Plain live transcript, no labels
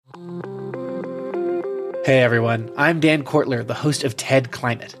Hey everyone, I'm Dan Kortler, the host of TED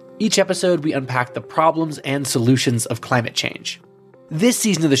Climate. Each episode, we unpack the problems and solutions of climate change. This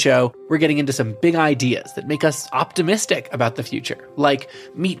season of the show, we're getting into some big ideas that make us optimistic about the future, like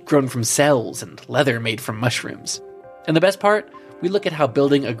meat grown from cells and leather made from mushrooms. And the best part, we look at how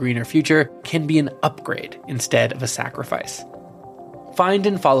building a greener future can be an upgrade instead of a sacrifice. Find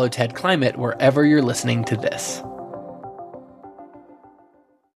and follow TED Climate wherever you're listening to this.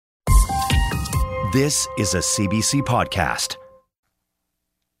 This is a CBC podcast.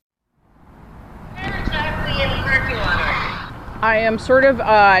 Where exactly in the parking lot are you? I am sort of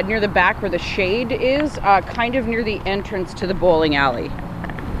near the back where the shade is, kind of near the entrance to the bowling alley. Okay,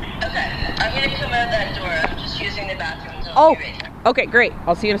 I'm going to come out that door. I'm just using the bathroom. So Oh, be right there. okay, great.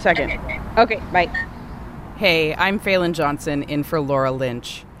 I'll see you in a second. Okay, bye. Hey, I'm Phelan Johnson in for Laura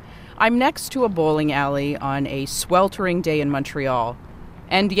Lynch. I'm next to a bowling alley on a sweltering day in Montreal.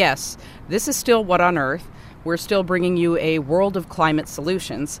 And yes, this is still What on Earth. We're still bringing you a world of climate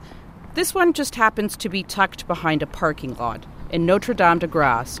solutions. This one just happens to be tucked behind a parking lot in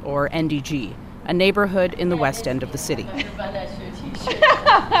Notre-Dame-de-Grâce, or NDG, a neighborhood in the west end of the city. How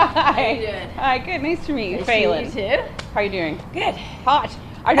you doing? Hi, good. Nice to meet you, Nice Phelan. to meet you too. How you doing? Good. Hot.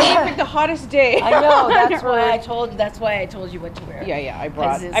 I know you picked the hottest day. I know. That's on why I Earth. told. That's why I told you what to wear. Yeah, I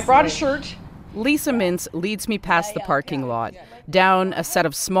 'Cause it's brought a like- shirt. Lisa Mintz leads me past the parking lot, down a set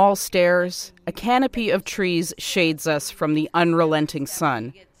of small stairs. A canopy of trees shades us from the unrelenting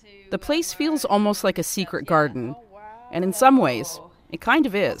sun. The place feels almost like a secret garden, and in some ways, it kind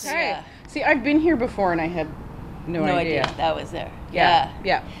of is. Yeah. See, I've been here before, and I had no No idea. idea that was there. Yeah.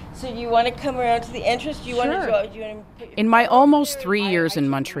 So you want to come around to the entrance? Do you want Sure. to draw? Do you want to put your In my almost 3 years in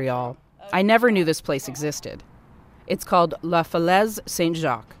Montreal, I never knew this place existed. It's called La Falaise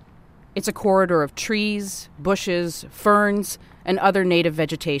Saint-Jacques. It's a corridor of trees, bushes, ferns, and other native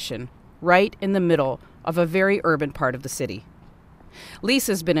vegetation, right in the middle of a very urban part of the city.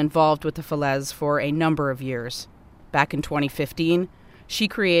 Lisa's been involved with the Falaise for a number of years. Back in 2015, she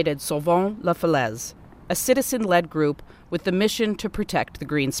created Sauvons la Falaise, a citizen-led group with the mission to protect the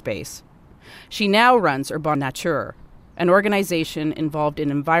green space. She now runs Urban Nature, an organization involved in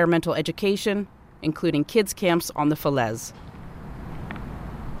environmental education, including kids' camps on the Falaise.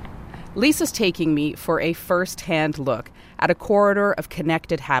 Lisa's taking me for a first-hand look at a corridor of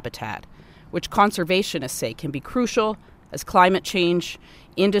connected habitat, which conservationists say can be crucial as climate change,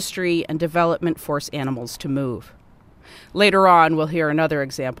 industry, and development force animals to move. Later on, we'll hear another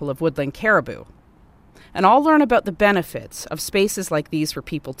example of woodland caribou. And I'll learn about the benefits of spaces like these for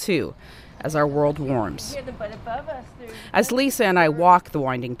people, too, as our world warms. hear them, but above us, there's As Lisa and I walk the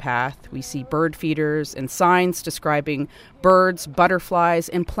winding path, we see bird feeders and signs describing birds, butterflies,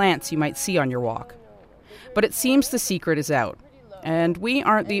 and plants you might see on your walk. But it seems the secret is out, and we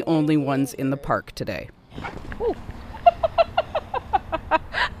aren't the only ones in the park today.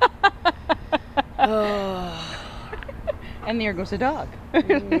 And there goes a dog.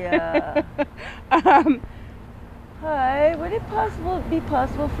 yeah. Hi. Would it be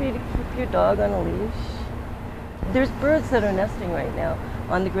possible for you to keep your dog on a leash? There's birds that are nesting right now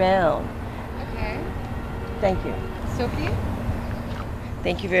on the ground. Okay. Thank you. Sophie?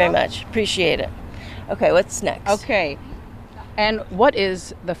 Thank you very much. Appreciate it. Okay, what's next? Okay. And what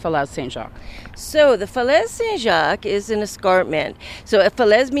is the Falaise Saint-Jacques? So the Falaise Saint-Jacques is an escarpment. So a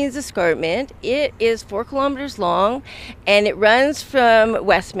falaise means escarpment. It is 4 kilometers long, and it runs from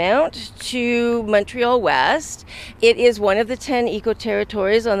Westmount to Montreal West. It is one of the 10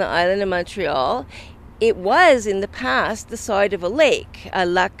 eco-territories on the island of Montreal. It was, in the past, the side of a lake, a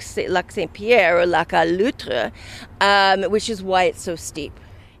Lac Saint-Pierre or Lac à Loutre, which is why it's so steep.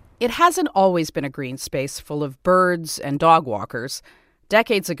 It hasn't always been a green space full of birds and dog walkers.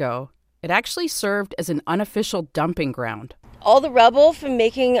 Decades ago, it actually served as an unofficial dumping ground. All the rubble from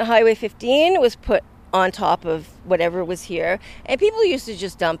making Highway 15 was put on top of whatever was here, and people used to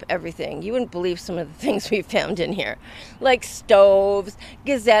just dump everything. You wouldn't believe some of the things we found in here, like stoves,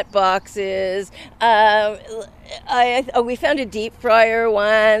 Gazette boxes. We found a deep fryer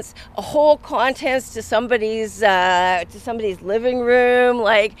once, a whole contents to somebody's living room.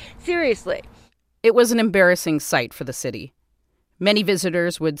 Like, seriously. It was an embarrassing sight for the city. Many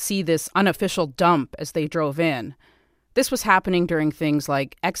visitors would see this unofficial dump as they drove in. This was happening during things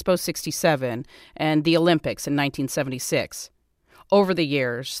like Expo 67 and the Olympics in 1976. Over the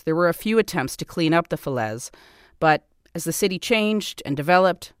years, there were a few attempts to clean up the Falaise, but as the city changed and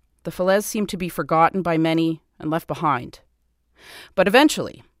developed, the Falaise seemed to be forgotten by many and left behind. But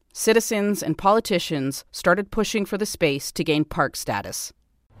eventually, citizens and politicians started pushing for the space to gain park status.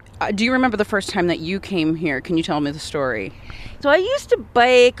 Do you remember the first time that you came here? Can you tell me the story? So I used to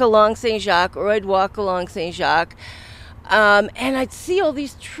bike along Saint-Jacques, or I'd walk along Saint-Jacques, and I'd see all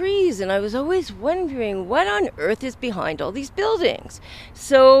these trees, and I was always wondering what on earth is behind all these buildings.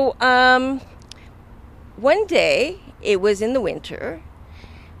 So one day, it was in the winter,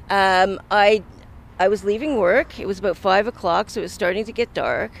 I was leaving work. It was about 5 o'clock, so it was starting to get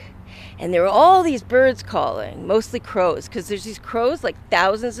dark. And there were all these birds calling, mostly crows, because there's these crows, like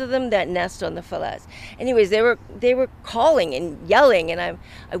thousands of them, that nest on the Falaise. Anyways, they were calling and yelling, and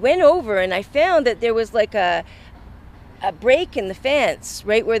I went over and I found that there was like a break in the fence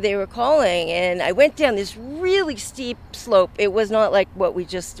right where they were calling, and I went down this really steep slope. It was not like what we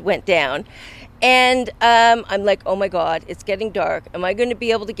just went down. And I'm like, oh my God, it's getting dark. Am I going to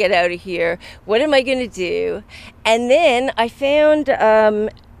be able to get out of here? What am I going to do? And then I found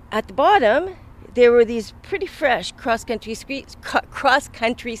at the bottom, there were these pretty fresh cross-country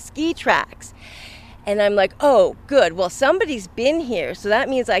ski tracks. And I'm like, oh, good. Well, somebody's been here, so that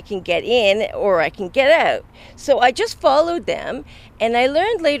means I can get in or I can get out. So I just followed them, and I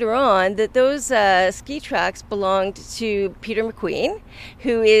learned later on that those ski tracks belonged to Peter McQueen,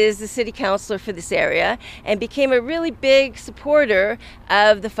 who is the city councillor for this area, and became a really big supporter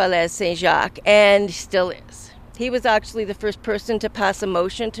of the Falaise Saint-Jacques, and still is. He was actually the first person to pass a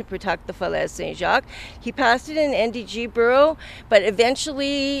motion to protect the Falaise Saint-Jacques. He passed it in NDG borough, but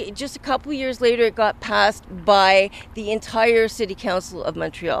eventually, just a couple years later, it got passed by the entire City Council of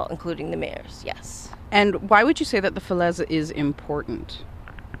Montreal, including the mayors, yes. And why would you say that the Falaise is important?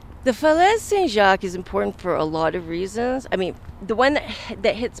 The Falaise Saint-Jacques is important for a lot of reasons. I mean, the one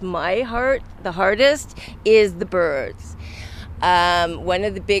that hits my heart the hardest is the birds. One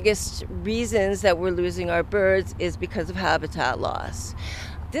of the biggest reasons that we're losing our birds is because of habitat loss.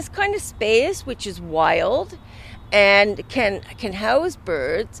 This kind of space, which is wild and can house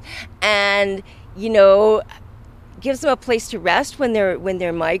birds, and gives them a place to rest when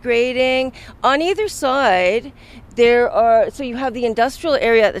they're migrating. On either side, so you have the industrial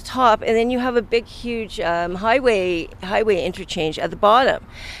area at the top, and then you have a big, huge highway interchange at the bottom.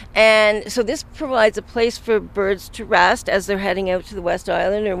 And so this provides a place for birds to rest as they're heading out to the West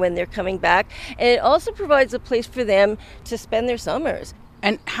Island or when they're coming back. And it also provides a place for them to spend their summers.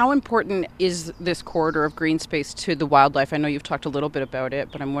 And how important is this corridor of green space to the wildlife? I know you've talked a little bit about it,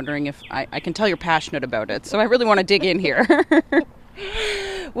 but I'm wondering if I can tell you're passionate about it. So I really want to dig in here.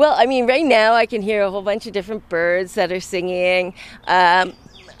 Well, I mean, right now I can hear a whole bunch of different birds that are singing. I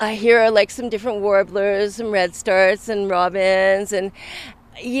hear like some different warblers, some redstarts and robins. And,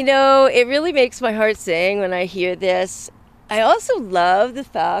 it really makes my heart sing when I hear this. I also love the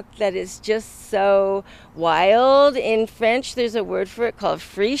fact that it's just so wild. In French, there's a word for it called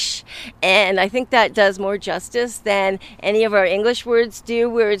friche, and I think that does more justice than any of our English words do,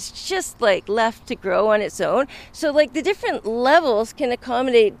 where it's just like left to grow on its own. So like the different levels can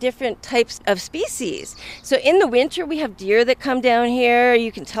accommodate different types of species. So in the winter, we have deer that come down here.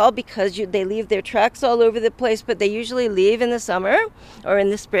 You can tell because they leave their tracks all over the place, but they usually leave in the summer or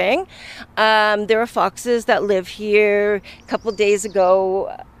in the spring. There are foxes that live here. A couple days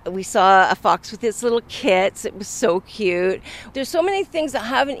ago, we saw a fox with its little kits. It was so cute. There's so many things that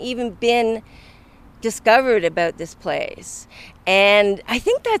haven't even been discovered about this place. And I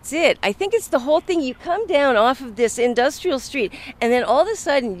think that's it. I think it's the whole thing. You come down off of this industrial street, and then all of a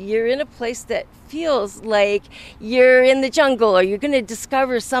sudden you're in a place that feels like you're in the jungle or you're going to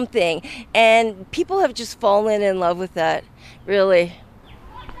discover something. And people have just fallen in love with that, really.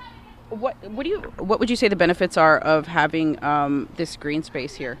 What would you say the benefits are of having this green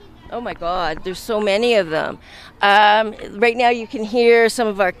space here? Oh my God, there's so many of them. Right now you can hear some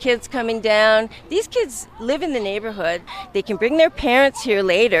of our kids coming down. These kids live in the neighborhood. They can bring their parents here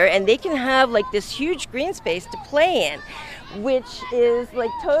later, and they can have like this huge green space to play in, which is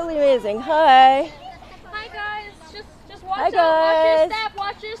like totally amazing. Hi. Hi guys, just watch Hi out, guys.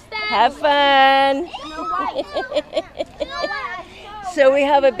 watch your step. Have fun. So we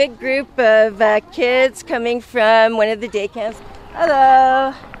have a big group of kids coming from one of the day camps.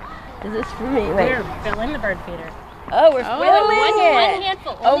 Hello. Is this for me? Wait. We're filling the bird feeder. Oh, we're filling it. One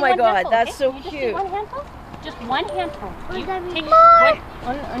handful. Oh my one God, handful, that's okay? so You cute. Just one handful? Just one handful. You take one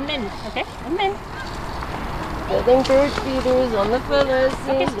minute, okay? 1 minute. Building bird feeders on the Falaise Okay,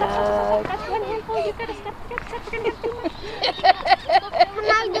 Saint-Jacques. stop. That's one handful. You gotta step. We're gonna have too much. Can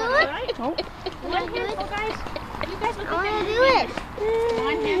I do it? Right? One handful, guys. You guys will I want to do it.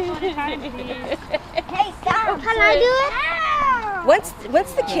 one handful at a time, please. Hey, stop. Can I do it?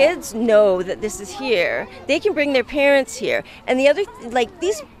 Once the kids know that this is here, they can bring their parents here. And the other, like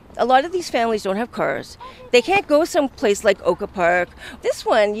these A lot of these families don't have cars. They can't go someplace like Oka Park. This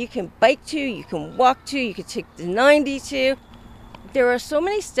one you can bike to, you can walk to, you can take the 90 to. There are so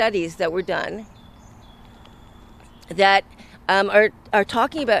many studies that were done that are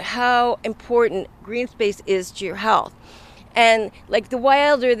talking about how important green space is to your health. And like the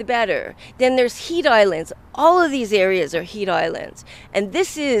wilder, the better. Then there's heat islands. All of these areas are heat islands. And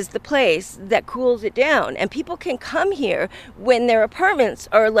this is the place that cools it down. And people can come here when their apartments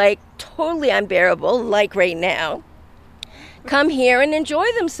are like totally unbearable, like right now. Come here and enjoy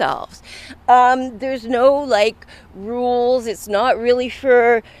themselves. There's no like rules. It's not really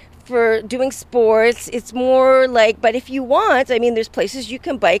for doing sports. It's more like, but if you want, I mean, there's places you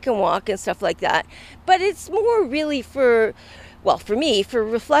can bike and walk and stuff like that. But it's more really for me, for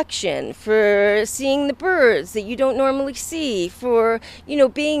reflection, for seeing the birds that you don't normally see, for,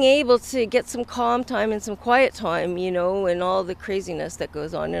 being able to get some calm time and some quiet time, and all the craziness that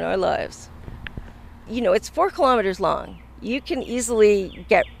goes on in our lives. It's 4 kilometers long. You can easily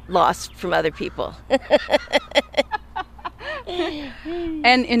get lost from other people.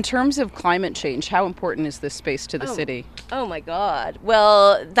 And in terms of climate change, how important is this space to the city? Oh my God.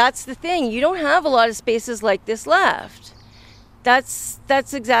 Well, that's the thing. You don't have a lot of spaces like this left. That's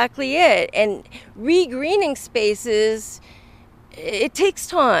exactly it. And regreening spaces, it takes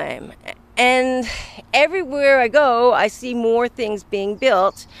time. And everywhere I go, I see more things being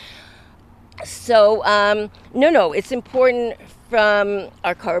built. So, no, it's important from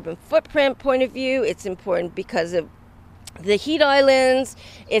our carbon footprint point of view. It's important because of the heat islands.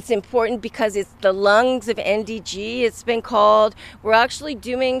 It's important because it's the lungs of NDG, it's been called. We're actually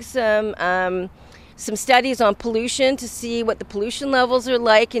doing some studies on pollution to see what the pollution levels are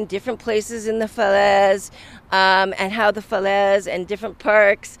like in different places in the Falaise, and how the Falaise and different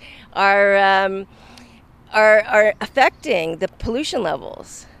parks are affecting the pollution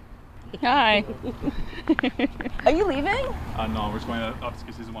levels. Hi. Are you leaving? No, we're just going up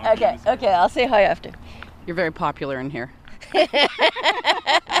because he's one. Okay, I'll say hi after. You're very popular in here.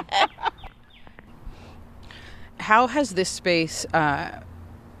 How has this space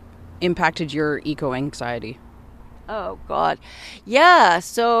impacted your eco-anxiety? Oh, God. Yeah,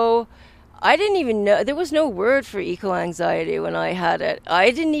 so I didn't even know. There was no word for eco-anxiety when I had it.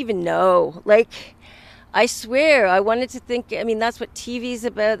 I didn't even know. I swear, I wanted to think, that's what TV is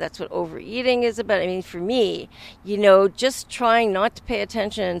about. That's what overeating is about. For me, just trying not to pay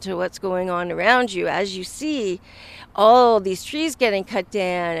attention to what's going on around you as you see all these trees getting cut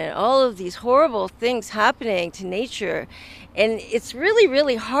down and all of these horrible things happening to nature. And it's really,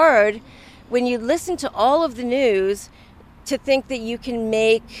 really hard when you listen to all of the news to think that you can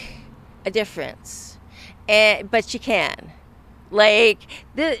make a difference. But you can.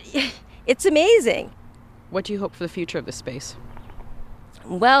 It's amazing. What do you hope for the future of this space?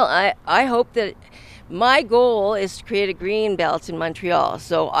 Well, I hope that my goal is to create a green belt in Montreal.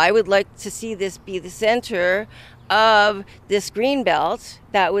 So I would like to see this be the center of this green belt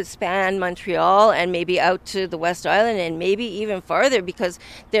that would span Montreal and maybe out to the West Island and maybe even farther, because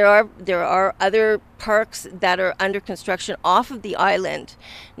there are other parks that are under construction off of the island,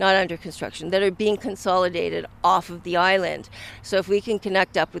 not under construction, that are being consolidated off of the island. So if we can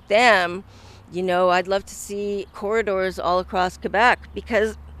connect up with them, I'd love to see corridors all across Quebec,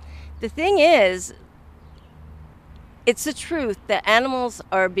 because the thing is, it's the truth that animals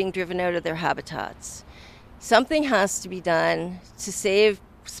are being driven out of their habitats. Something has to be done to save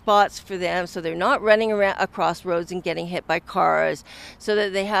spots for them so they're not running around across roads and getting hit by cars, so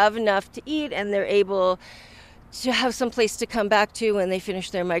that they have enough to eat and they're able to have some place to come back to when they finish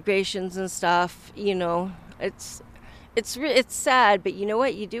their migrations and stuff. It's sad, but you know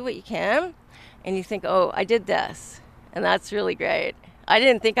what? You do what you can. And you think, oh, I did this. And that's really great. I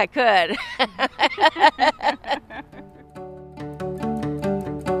didn't think I could.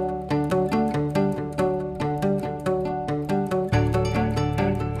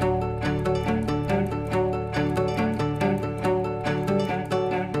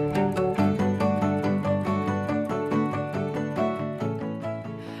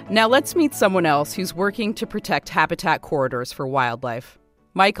 Now let's meet someone else who's working to protect habitat corridors for wildlife.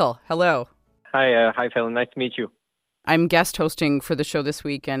 Michael, hello. Hi, Phil. Nice to meet you. I'm guest hosting for the show this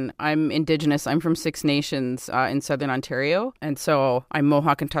week, and I'm Indigenous. I'm from Six Nations in Southern Ontario, and so I'm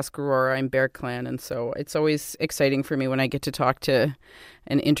Mohawk and Tuscarora. I'm Bear Clan, and so it's always exciting for me when I get to talk to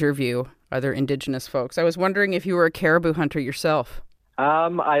and interview other Indigenous folks. I was wondering if you were a caribou hunter yourself.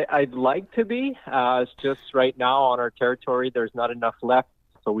 I'd like to be. It's just right now on our territory, there's not enough left,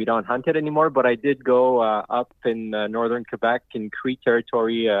 so we don't hunt it anymore. But I did go up in northern Quebec in Cree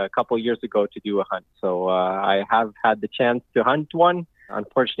territory a couple of years ago to do a hunt. So I have had the chance to hunt one.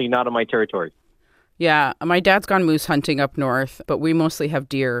 Unfortunately, not on my territory. Yeah, my dad's gone moose hunting up north, but we mostly have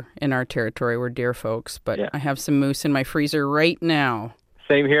deer in our territory. We're deer folks, but I have some moose in my freezer right now.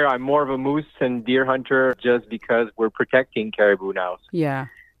 Same here. I'm more of a moose and deer hunter just because we're protecting caribou now. Yeah.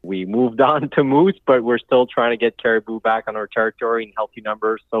 We moved on to moose, but we're still trying to get caribou back on our territory in healthy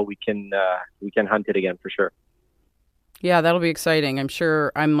numbers so we can hunt it again for sure. Yeah, that'll be exciting. I'm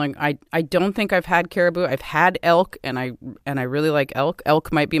sure. I don't think I've had caribou. I've had elk, and I really like elk.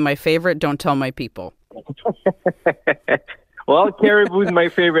 Elk might be my favorite. Don't tell my people. Well, caribou is my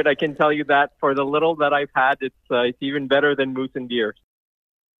favorite. I can tell you that. For the little that I've had, it's even better than moose and deer.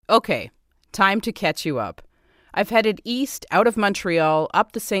 Okay, time to catch you up. I've headed east out of Montreal,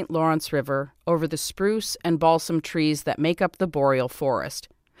 up the St. Lawrence River, over the spruce and balsam trees that make up the boreal forest.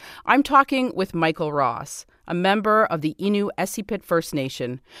 I'm talking with Michael Ross, a member of the Innu Essipit First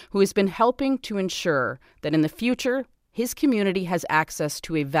Nation, who has been helping to ensure that in the future, his community has access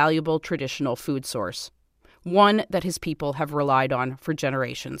to a valuable traditional food source, one that his people have relied on for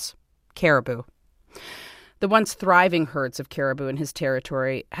generations: caribou. The once thriving herds of caribou in his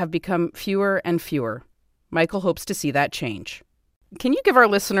territory have become fewer and fewer. Michael hopes to see that change. Can you give our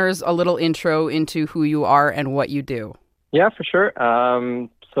listeners a little intro into who you are and what you do? Yeah, for sure.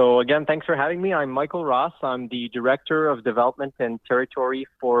 So again, thanks for having me. I'm Michael Ross. I'm the Director of Development and Territory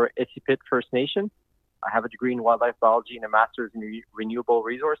for Essipit First Nation. I have a degree in wildlife biology and a master's in renewable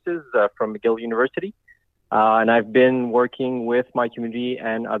resources from McGill University. And I've been working with my community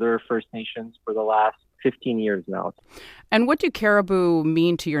and other First Nations for the last 15 years now. And what do caribou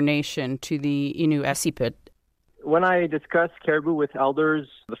mean to your nation, to the Innu Essipit? When I discuss caribou with elders,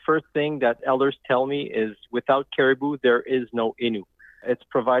 the first thing that elders tell me is without caribou, there is no Innu. It's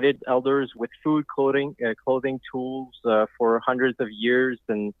provided elders with food, clothing, tools for hundreds of years,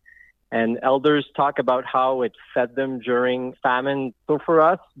 and elders talk about how it fed them during famine. So for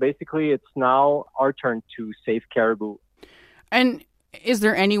us, basically, it's now our turn to save caribou. And is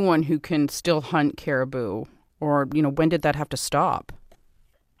there anyone who can still hunt caribou, or when did that have to stop?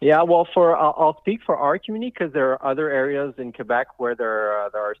 Yeah, well, I'll speak for our community because there are other areas in Quebec where there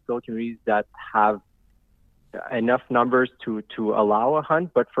are still communities that have enough numbers to allow a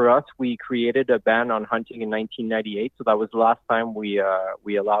hunt. But for us, we created a ban on hunting in 1998. So that was the last time we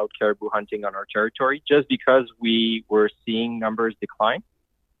allowed caribou hunting on our territory, just because we were seeing numbers decline.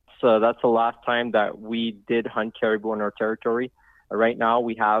 So that's the last time that we did hunt caribou on our territory. Right now,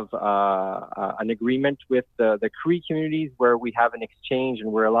 we have an agreement with the Cree communities where we have an exchange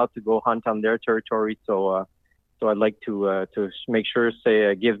and we're allowed to go hunt on their territory. So I'd like to make sure,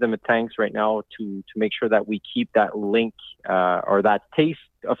 give them a thanks right now to make sure that we keep that link or that taste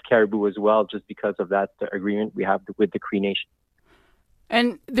of caribou as well, just because of that agreement we have with the Cree Nation.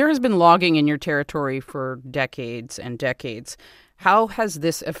 And there has been logging in your territory for decades and decades. How has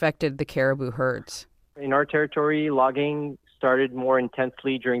this affected the caribou herds? In our territory, logging started more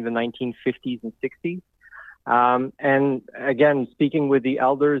intensely during the 1950s and 60s. And again, speaking with the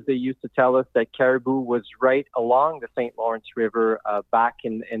elders, they used to tell us that caribou was right along the St. Lawrence River back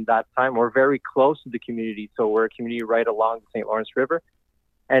in that time. We're very close to the community, so we're a community right along the St. Lawrence River.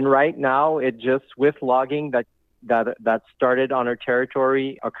 And right now, it just with logging that started on our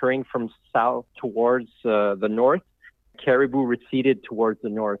territory, occurring from south towards the north, caribou receded towards the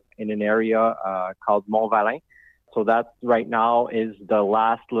north in an area called Mont-Valin. So that right now is the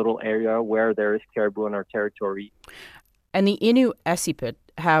last little area where there is caribou in our territory. And the Innu Essipit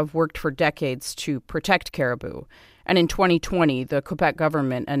have worked for decades to protect caribou. And in 2020, the Quebec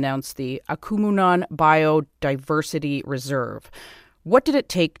government announced the Aquamunon Biodiversity Reserve. What did it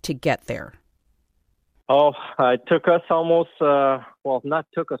take to get there? Oh, it took us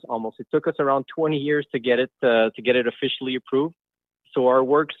it took us around 20 years to get it officially approved. So our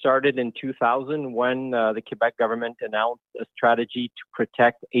work started in 2000 when the Quebec government announced a strategy to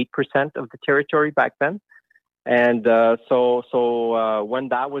protect 8% of the territory back then. And so when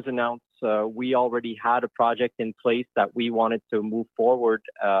that was announced, we already had a project in place that we wanted to move forward,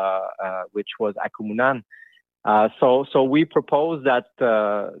 which was Aquamunon. So we proposed that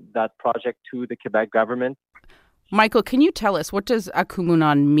project to the Quebec government. Michael, can you tell us, what does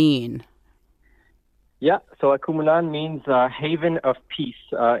Aquamunon mean? Yeah, so Aquamunon means haven of peace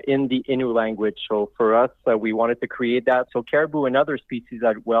in the Innu language. So for us, we wanted to create that. So caribou and other species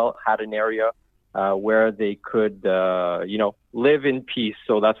as well had an area where they could, live in peace.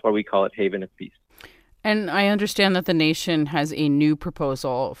 So that's why we call it haven of peace. And I understand that the nation has a new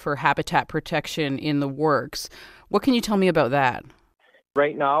proposal for habitat protection in the works. What can you tell me about that?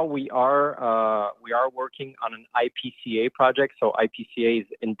 Right now, we are working on an IPCA project. So IPCA is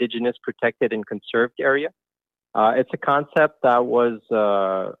Indigenous Protected and Conserved Area. It's a concept that was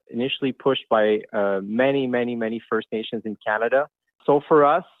initially pushed by many First Nations in Canada. So for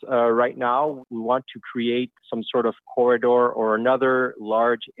us, right now, we want to create some sort of corridor or another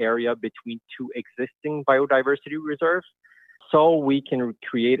large area between two existing biodiversity reserves. So we can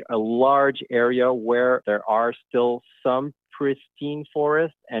create a large area where there are still some pristine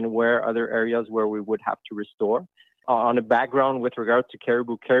forests and where other areas where we would have to restore. On a background with regards to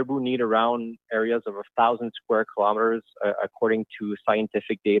caribou need around areas of 1,000 square kilometers, according to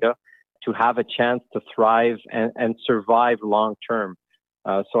scientific data, to have a chance to thrive and survive long term.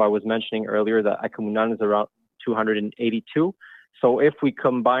 So I was mentioning earlier that Akumunan is around 282. So if we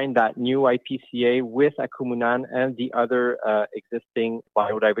combine that new IPCA with Akumunan and the other existing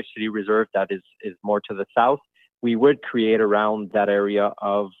biodiversity reserve that is more to the south, we would create around that area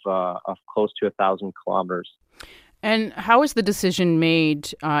of close to 1,000 kilometers. And how is the decision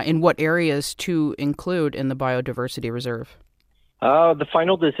made in what areas to include in the biodiversity reserve? The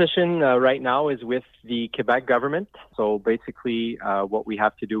final decision right now is with the Quebec government. So basically, what we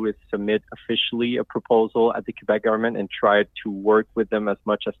have to do is submit officially a proposal at the Quebec government and try to work with them as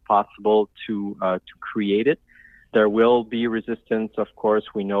much as possible to create it. There will be resistance, of course,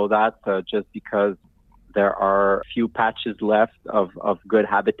 we know that, just because there are a few patches left of good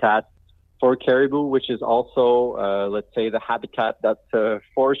habitat for caribou, which is also, let's say, the habitat that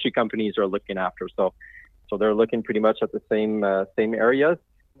forestry companies are looking after. So they're looking pretty much at the same areas.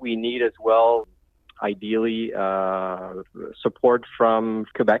 We need as well, ideally, support from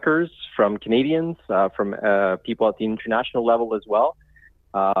Quebecers, from Canadians, from people at the international level as well,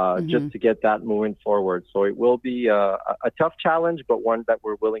 just to get that moving forward. So it will be a tough challenge, but one that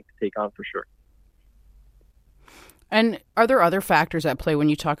we're willing to take on for sure. And are there other factors at play when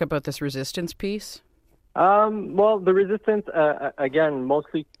you talk about this resistance piece? Well, the resistance, again,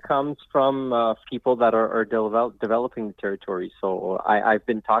 mostly comes from people that are developing the territory. So I've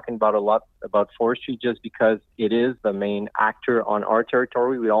been talking a lot about forestry just because it is the main actor on our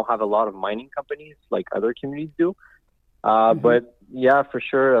territory. We don't have a lot of mining companies like other communities do. But yeah, for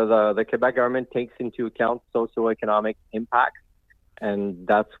sure, the Quebec government takes into account socioeconomic impacts, and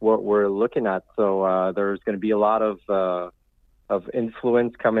that's what we're looking at. So there's going to be a lot of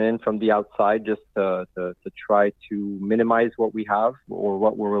influence coming in from the outside just to try to minimize what we have or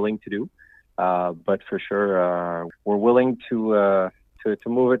what we're willing to do. But for sure, we're willing to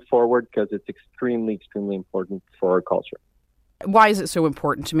move it forward because it's extremely important for our culture. Why is it so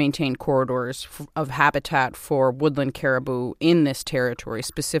important to maintain corridors of habitat for woodland caribou in this territory,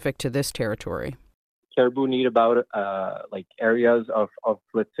 specific to this territory? Caribou need about areas of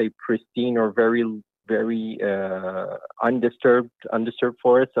let's say pristine or very undisturbed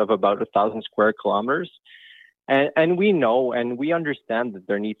forests of about 1,000 square kilometers. And we know and we understand that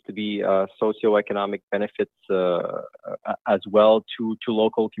there needs to be socioeconomic benefits as well to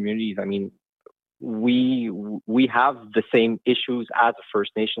local communities. I mean, we have the same issues as a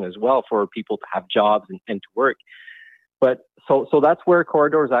First Nation as well for people to have jobs and to work. But so that's where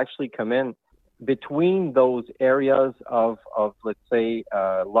corridors actually come in. Between those areas of let's say,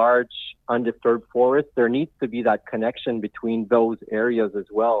 large undisturbed forests, there needs to be that connection between those areas as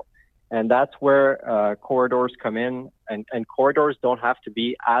well. And that's where corridors come in. And corridors don't have to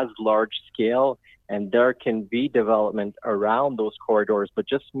be as large scale, and there can be development around those corridors, but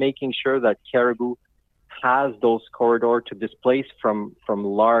just making sure that caribou has those corridors to displace from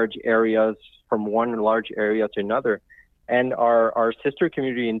large areas, from one large area to another. And our sister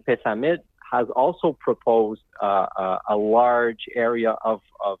community in Pessamit has also proposed a large area of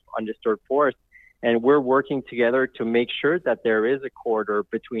undisturbed forest. And we're working together to make sure that there is a corridor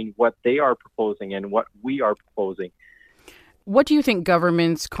between what they are proposing and what we are proposing. What do you think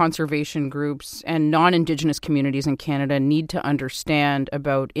governments, conservation groups, and non-Indigenous communities in Canada need to understand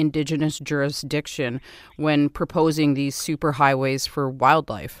about Indigenous jurisdiction when proposing these superhighways for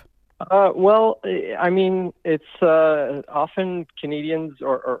wildlife? Well, I mean, it's often Canadians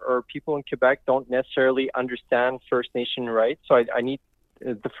or people in Quebec don't necessarily understand First Nation rights. So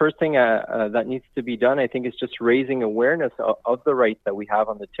the first thing that needs to be done, I think, is just raising awareness of the rights that we have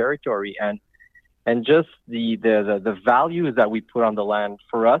on the territory and just the values that we put on the land.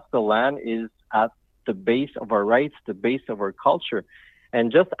 For us, the land is at the base of our rights, the base of our culture,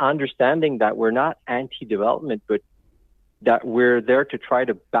 and just understanding that we're not anti-development, but that we're there to try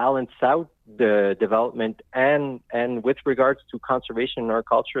to balance out the development and with regards to conservation in our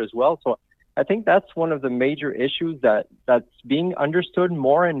culture as well. So I think that's one of the major issues that's being understood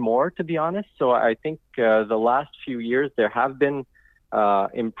more and more, to be honest. So I think the last few years there have been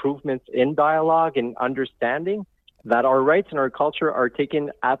improvements in dialogue and understanding, that our rights and our culture are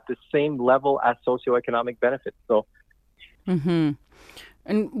taken at the same level as socioeconomic benefits. So, And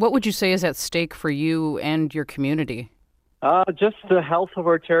what would you say is at stake for you and your community? Just the health of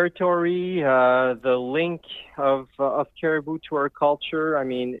our territory, the link of caribou to our culture. I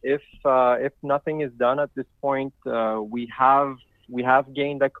mean, if nothing is done at this point, we have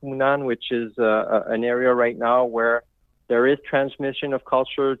gained Akunan, which is an area right now where there is transmission of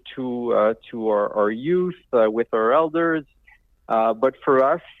culture to our youth with our elders. But for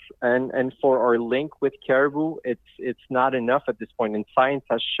us and for our link with caribou, it's not enough at this point, and science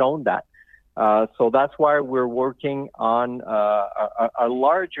has shown that. So that's why we're working on a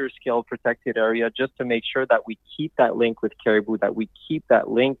larger scale protected area, just to make sure that we keep that link with caribou, that we keep that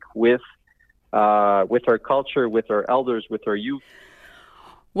link with our culture, with our elders, with our youth.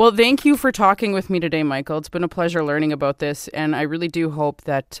 Well, thank you for talking with me today, Michael. It's been a pleasure learning about this, and I really do hope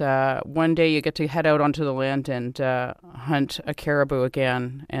that one day you get to head out onto the land and hunt a caribou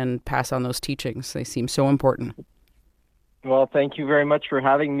again and pass on those teachings. They seem so important. Well, thank you very much for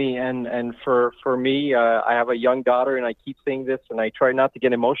having me. And for me, I have a young daughter, and I keep saying this, and I try not to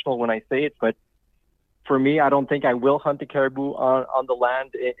get emotional when I say it, but for me, I don't think I will hunt the caribou on the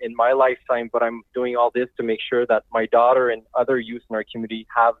land in my lifetime, but I'm doing all this to make sure that my daughter and other youth in our community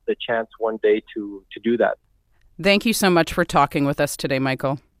have the chance one day to do that. Thank you so much for talking with us today,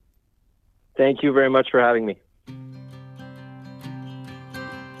 Michael. Thank you very much for having me.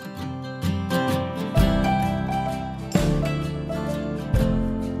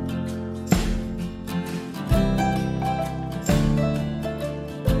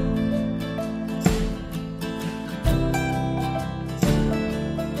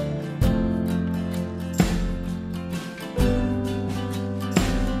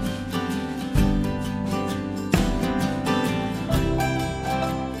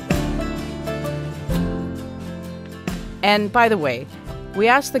 And by the way, we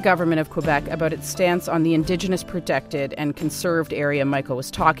asked the government of Quebec about its stance on the Indigenous protected and conserved area Michael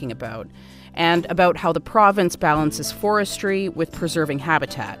was talking about, and about how the province balances forestry with preserving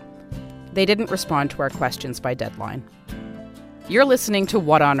habitat. They didn't respond to our questions by deadline. You're listening to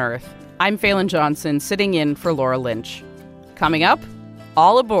What on Earth? I'm Phelan Johnson, sitting in for Laura Lynch. Coming up,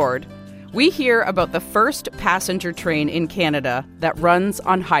 all aboard, we hear about the first passenger train in Canada that runs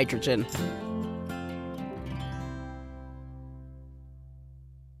on hydrogen.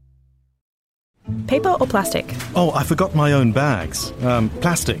 Paper or plastic? Oh, I forgot my own bags.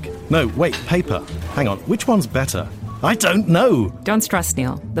 Plastic. No, wait, paper. Hang on, which one's better? I don't know. Don't stress,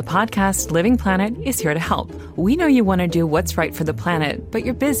 Neil. The podcast Living Planet is here to help. We know you want to do what's right for the planet, but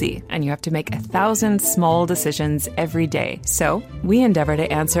you're busy and you have to make 1,000 small decisions every day. So we endeavor to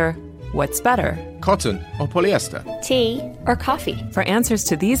answer, what's better? Cotton or polyester? Tea or coffee? For answers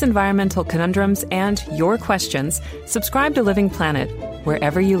to these environmental conundrums and your questions, subscribe to Living Planet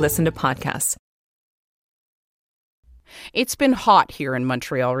wherever you listen to podcasts. It's been hot here in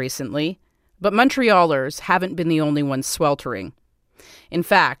Montreal recently, but Montrealers haven't been the only ones sweltering. In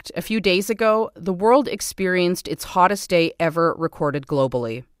fact, a few days ago, the world experienced its hottest day ever recorded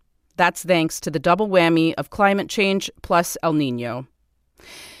globally. That's thanks to the double whammy of climate change plus El Niño.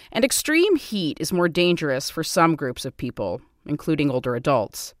 And extreme heat is more dangerous for some groups of people, including older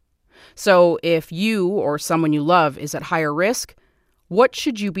adults. So if you or someone you love is at higher risk, what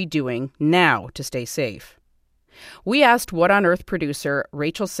should you be doing now to stay safe? We asked What on Earth producer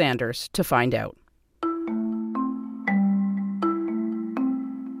Rachel Sanders to find out.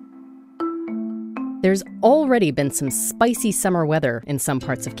 There's already been some spicy summer weather in some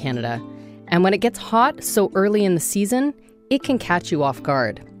parts of Canada. And when it gets hot so early in the season, it can catch you off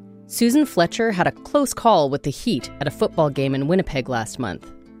guard. Susan Fletcher had a close call with the heat at a football game in Winnipeg last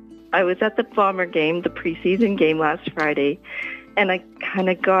month. I was at the Bomber game, the preseason game last Friday, and I kind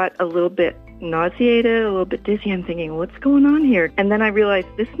of got a little bit nauseated, a little bit dizzy. I'm thinking, what's going on here? And then I realized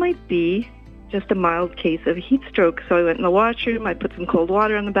this might be just a mild case of heat stroke. So I went in the washroom, I put some cold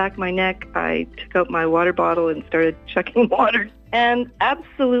water on the back of my neck, I took out my water bottle and started chucking water, and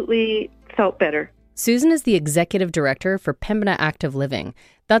absolutely felt better. Susan is the executive director for Pembina Active Living.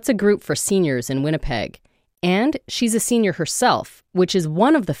 That's a group for seniors in Winnipeg. And she's a senior herself, which is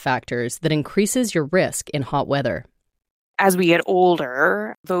one of the factors that increases your risk in hot weather. As we get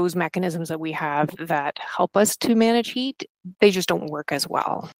older, those mechanisms that we have that help us to manage heat, they just don't work as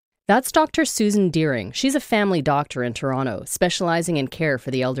well. That's Dr. Susan Deering. She's a family doctor in Toronto, specializing in care for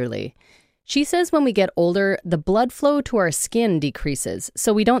the elderly. She says when we get older, the blood flow to our skin decreases,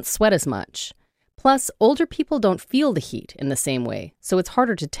 so we don't sweat as much. Plus, older people don't feel the heat in the same way, so it's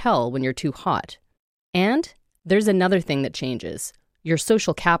harder to tell when you're too hot. And there's another thing that changes, your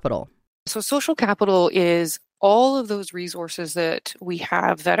social capital. So social capital is all of those resources that we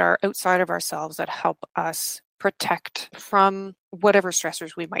have that are outside of ourselves that help us protect from whatever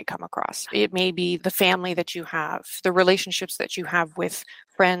stressors we might come across. It may be the family that you have, the relationships that you have with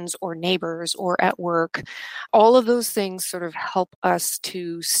friends or neighbors or at work. All of those things sort of help us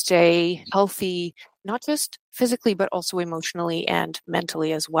to stay healthy, not just physically, but also emotionally and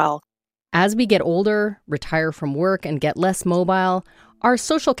mentally as well. As we get older, retire from work, and get less mobile, our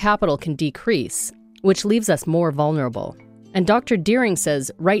social capital can decrease, which leaves us more vulnerable. And Dr. Deering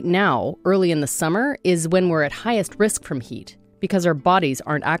says right now, early in the summer, is when we're at highest risk from heat because our bodies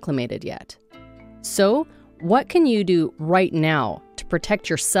aren't acclimated yet. So, what can you do right now to protect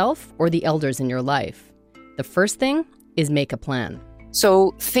yourself or the elders in your life? The first thing is make a plan.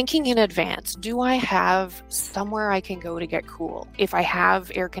 So thinking in advance, do I have somewhere I can go to get cool? If I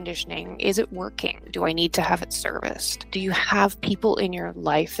have air conditioning, is it working? Do I need to have it serviced? Do you have people in your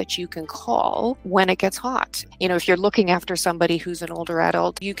life that you can call when it gets hot? If you're looking after somebody who's an older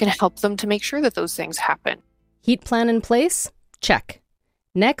adult, you can help them to make sure that those things happen. Heat plan in place? Check.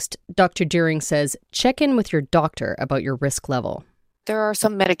 Next, Dr. Deering says, check in with your doctor about your risk level. There are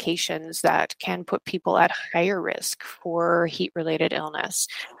some medications that can put people at higher risk for heat-related illness,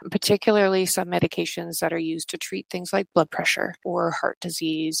 particularly some medications that are used to treat things like blood pressure or heart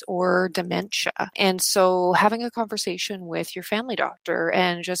disease or dementia. And so having a conversation with your family doctor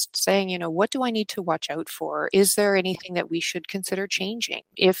and just saying, what do I need to watch out for? Is there anything that we should consider changing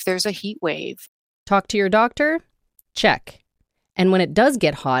if there's a heat wave? Talk to your doctor? Check. And when it does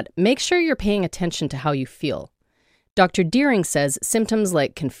get hot, make sure you're paying attention to how you feel. Dr. Deering says symptoms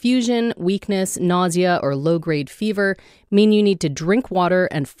like confusion, weakness, nausea, or low-grade fever mean you need to drink water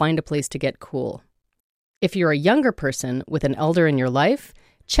and find a place to get cool. If you're a younger person with an elder in your life,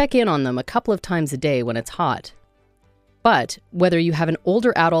 check in on them a couple of times a day when it's hot. But whether you have an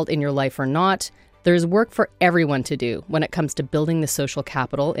older adult in your life or not, there's work for everyone to do when it comes to building the social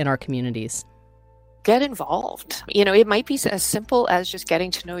capital in our communities. Get involved. It might be as simple as just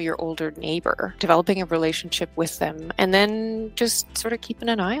getting to know your older neighbor, developing a relationship with them, and then just sort of keeping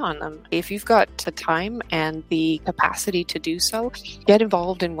an eye on them. If you've got the time and the capacity to do so, get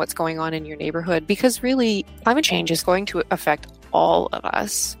involved in what's going on in your neighborhood, because really, climate change is going to affect all of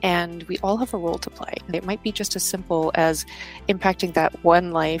us, and we all have a role to play. It might be just as simple as impacting that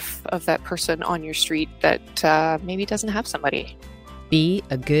one life of that person on your street that maybe doesn't have somebody. Be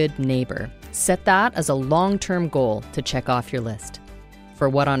a good neighbor. Set that as a long-term goal to check off your list. For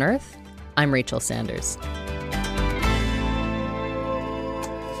What on Earth, I'm Rachel Sanders.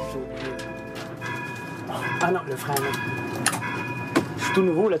 Ah non, le frein, là. Je suis tout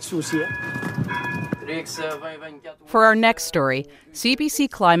nouveau là-dessus aussi, For our next story, CBC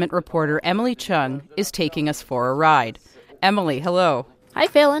climate reporter Emily Chung is taking us for a ride. Emily, hello. Hi,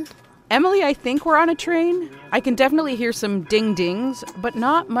 Phelan. Emily, I think we're on a train. I can definitely hear some ding-dings, but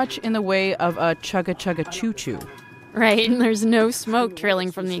not much in the way of a chugga-chugga-choo-choo. Right, and there's no smoke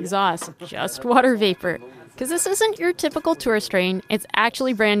trailing from the exhaust, just water vapor. Because this isn't your typical tourist train. It's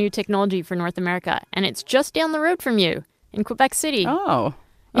actually brand new technology for North America, and it's just down the road from you in Quebec City. Oh,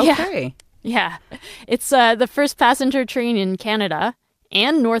 okay. Yeah. It's the first passenger train in Canada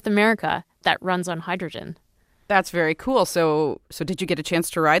and North America that runs on hydrogen. That's very cool. So did you get a chance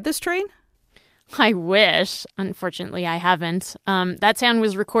to ride this train? I wish. Unfortunately, I haven't. That sound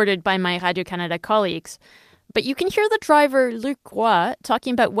was recorded by my Radio-Canada colleagues. But you can hear the driver, Luc Roy,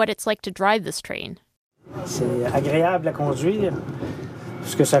 talking about what it's like to drive this train. C'est agréable à conduire.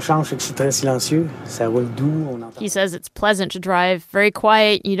 Ce que ça change, c'est que c'est très silencieux. Ça roule doux. He says it's pleasant to drive, very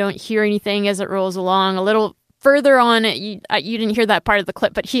quiet. You don't hear anything as it rolls along. A little further on, you didn't hear that part of the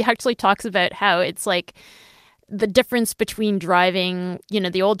clip, but he actually talks about how it's like the difference between driving,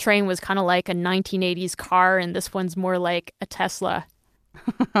 the old train was kind of like a 1980s car, and this one's more like a Tesla.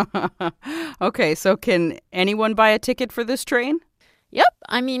 Okay, so can anyone buy a ticket for this train? Yep.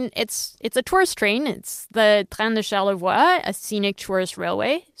 I mean, it's a tourist train. It's the Train de Charlevoix, a scenic tourist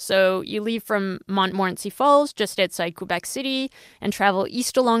railway. So you leave from Montmorency Falls, just outside Quebec City, and travel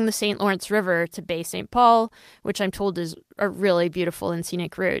east along the St. Lawrence River to Bay St. Paul, which I'm told is a really beautiful and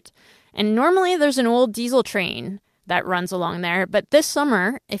scenic route. And normally there's an old diesel train that runs along there. But this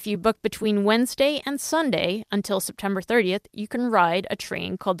summer, if you book between Wednesday and Sunday until September 30th, you can ride a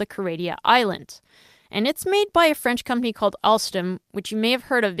train called the Coradia Island. And it's made by a French company called Alstom, which you may have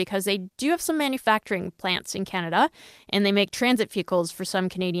heard of because they do have some manufacturing plants in Canada, and they make transit vehicles for some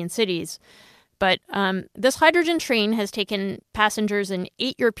Canadian cities. But this hydrogen train has taken passengers in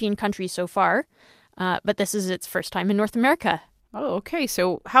 8 European countries so far, but this is its first time in North America. Oh, okay.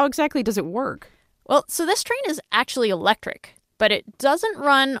 So how exactly does it work? Well, so this train is actually electric. But it doesn't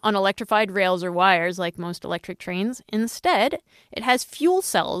run on electrified rails or wires like most electric trains. Instead, it has fuel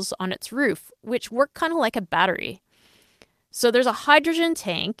cells on its roof, which work kind of like a battery. So there's a hydrogen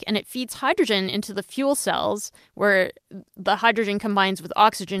tank, and it feeds hydrogen into the fuel cells, where the hydrogen combines with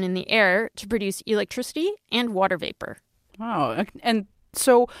oxygen in the air to produce electricity and water vapor. Oh, and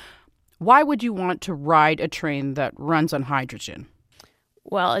so why would you want to ride a train that runs on hydrogen?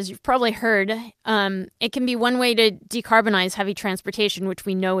 Well, as you've probably heard, it can be one way to decarbonize heavy transportation, which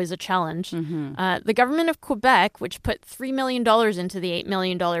we know is a challenge. The government of Quebec, which put $3 million into the $8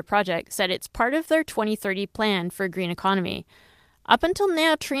 million project, said it's part of their 2030 plan for a green economy. Up until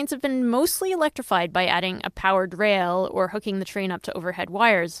now, trains have been mostly electrified by adding a powered rail or hooking the train up to overhead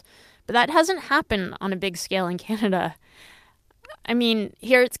wires. But that hasn't happened on a big scale in Canada. I mean,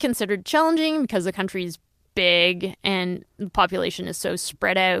 here it's considered challenging because the country's big and the population is so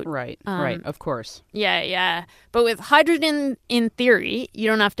spread out. Right, of course. Yeah. But with hydrogen, in theory, you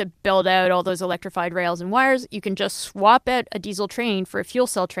don't have to build out all those electrified rails and wires. You can just swap out a diesel train for a fuel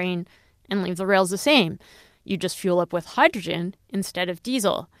cell train and leave the rails the same. You just fuel up with hydrogen instead of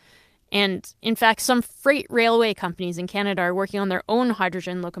diesel. And in fact, some freight railway companies in Canada are working on their own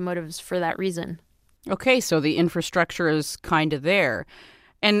hydrogen locomotives for that reason. Okay, so the infrastructure is kind of there.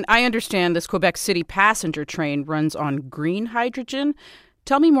 And I understand this Quebec City passenger train runs on green hydrogen.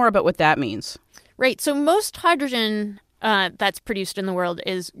 Tell me more about what that means. Right. So most hydrogen that's produced in the world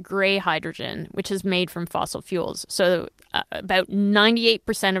is gray hydrogen, which is made from fossil fuels. So about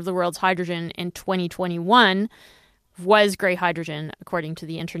 98% of the world's hydrogen in 2021 was gray hydrogen, according to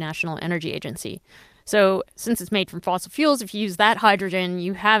the International Energy Agency. So since it's made from fossil fuels, if you use that hydrogen,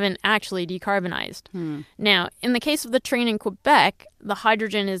 you haven't actually decarbonized. Now, in the case of the train in Quebec, the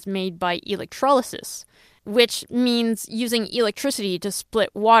hydrogen is made by electrolysis, which means using electricity to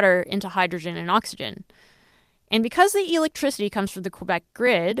split water into hydrogen and oxygen. And because the electricity comes from the Quebec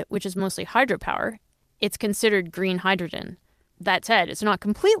grid, which is mostly hydropower, it's considered green hydrogen. That said, it's not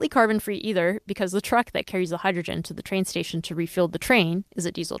completely carbon-free either, because the truck that carries the hydrogen to the train station to refuel the train is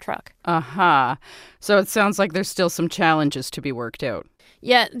a diesel truck. So it sounds like there's still some challenges to be worked out.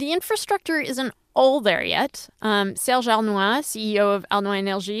 Yeah, the infrastructure isn't all there yet. Serge Arnois, CEO of Arnois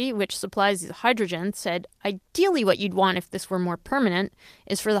Energy, which supplies the hydrogen, said ideally what you'd want if this were more permanent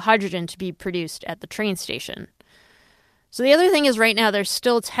is for the hydrogen to be produced at the train station. So the other thing is right now they're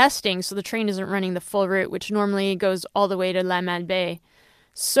still testing, so the train isn't running the full route, which normally goes all the way to La Malbaie.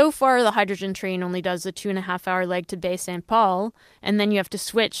 So far, the hydrogen train only does a 2.5-hour leg to Baie Saint-Paul, and then you have to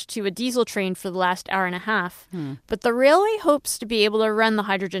switch to a diesel train for the last hour and a half. But the railway hopes to be able to run the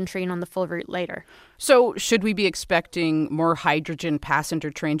hydrogen train on the full route later. So should we be expecting more hydrogen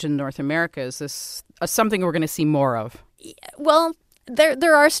passenger trains in North America? Is this something we're going to see more of? Well,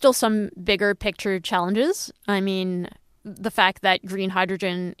 there are still some bigger picture challenges. I mean, the fact that green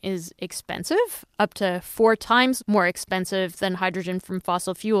hydrogen is expensive, up to 4 times more expensive than hydrogen from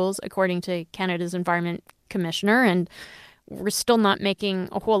fossil fuels, according to Canada's Environment Commissioner, and we're still not making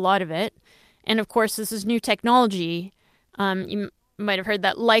a whole lot of it. And of course, this is new technology. You might have heard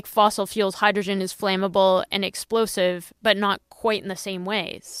that, like fossil fuels, hydrogen is flammable and explosive, but not quite in the same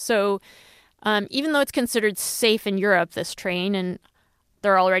ways. So even though it's considered safe in Europe, this train, and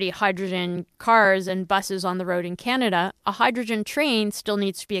there are already hydrogen cars and buses on the road in Canada, a hydrogen train still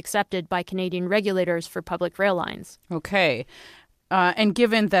needs to be accepted by Canadian regulators for public rail lines. Okay. And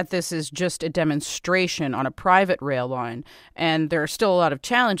given that this is just a demonstration on a private rail line, and there are still a lot of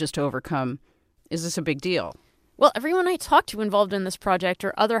challenges to overcome, is this a big deal? Well, everyone I talk to involved in this project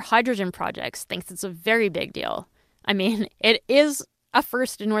or other hydrogen projects thinks it's a very big deal. I mean, it is a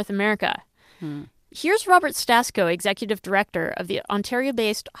first in North America. Here's Robert Stasko, Executive Director of the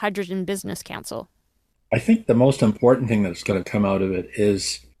Ontario-based Hydrogen Business Council. I think the most important thing that's going to come out of it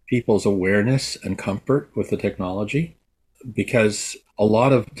is people's awareness and comfort with the technology, because a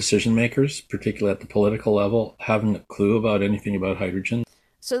lot of decision makers, particularly at the political level, haven't a clue about anything about hydrogen.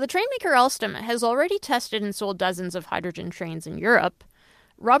 So the train maker Alstom has already tested and sold dozens of hydrogen trains in Europe.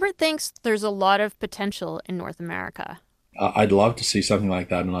 Robert thinks there's a lot of potential in North America. I'd love to see something like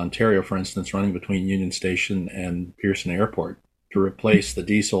that in Ontario, for instance, running between Union Station and Pearson Airport to replace the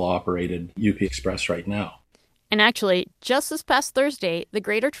diesel-operated UP Express right now. And actually, just this past Thursday, the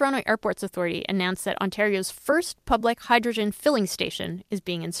Greater Toronto Airports Authority announced that Ontario's first public hydrogen filling station is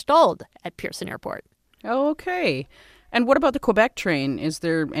being installed at Pearson Airport. Oh, okay. And what about the Quebec train? Is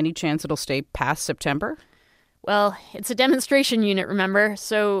there any chance it'll stay past September? Well, it's a demonstration unit, remember?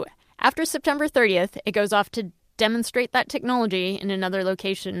 So after September 30th, it goes off to demonstrate that technology in another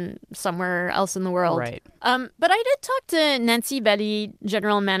location somewhere else in the world. Right. But I did talk to Nancy Belly,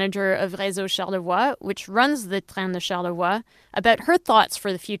 general manager of Réseau Charlevoix, which runs the Train de Charlevoix, about her thoughts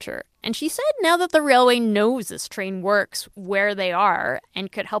for the future. And she said now that the railway knows this train works where they are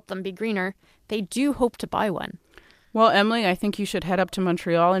and could help them be greener, they do hope to buy one. Well, Emily, I think you should head up to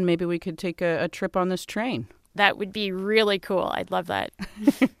Montreal and maybe we could take a trip on this train. That would be really cool. I'd love that.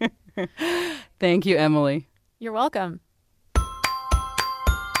 Thank you, Emily. You're welcome.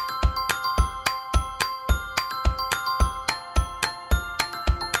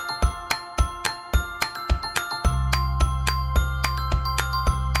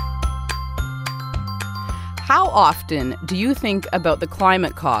 How often do you think about the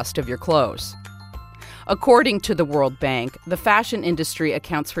climate cost of your clothes? According to the World Bank, the fashion industry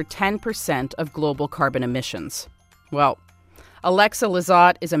accounts for 10% of global carbon emissions. Well, Alexa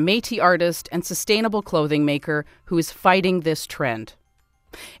Lizotte is a Métis artist and sustainable clothing maker who is fighting this trend.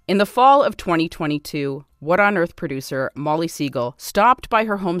 In the fall of 2022, What on Earth producer Molly Siegel stopped by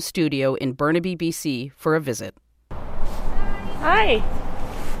her home studio in Burnaby, BC for a visit. Hi.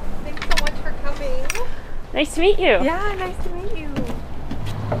 Thanks so much for coming. Nice to meet you. Yeah, nice to meet you.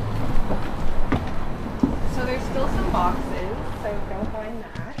 So there's still some boxes, so go find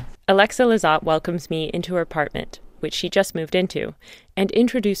that. Alexa Lizotte welcomes me into her apartment, which she just moved into, and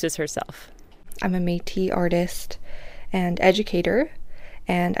introduces herself. I'm a Métis artist and educator,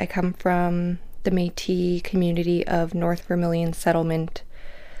 and I come from the Métis community of North Vermilion Settlement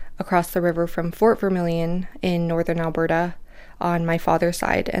across the river from Fort Vermilion in northern Alberta on my father's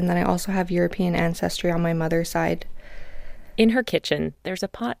side, and then I also have European ancestry on my mother's side. In her kitchen, there's a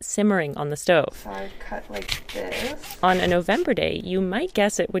pot simmering on the stove. So I would cut like this. On a November day, you might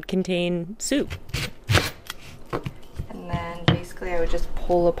guess it would contain soup. And then basically I would just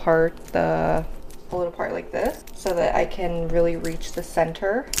pull it apart like this so that I can really reach the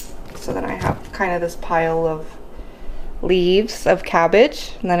center. So then I have kind of this pile of leaves of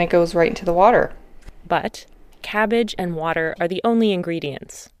cabbage, and then it goes right into the water. But cabbage and water are the only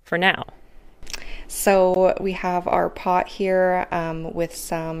ingredients for now. So we have our pot here with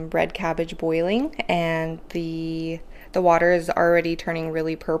some red cabbage boiling, and the water is already turning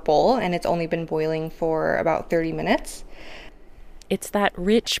really purple, and it's only been boiling for about 30 minutes. It's that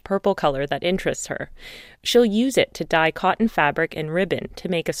rich purple color that interests her. She'll use it to dye cotton fabric and ribbon to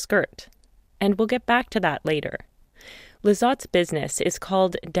make a skirt. And we'll get back to that later. Lizotte's business is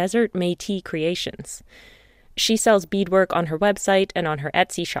called Desert Métis Creations. She sells beadwork on her website and on her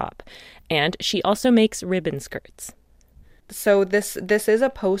Etsy shop, and she also makes ribbon skirts. So this is a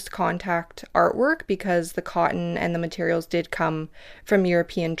post-contact artwork because the cotton and the materials did come from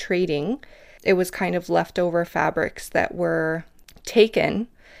European trading. It was kind of leftover fabrics that were taken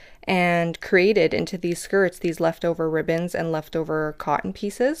and created into these skirts, these leftover ribbons and leftover cotton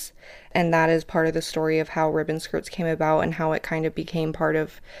pieces. And that is part of the story of how ribbon skirts came about and how it kind of became part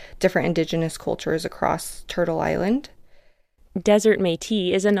of different Indigenous cultures across Turtle Island. Desert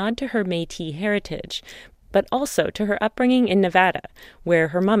Métis is a nod to her Métis heritage, but also to her upbringing in Nevada, where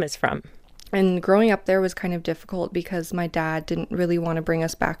her mom is from. And growing up there was kind of difficult because my dad didn't really want to bring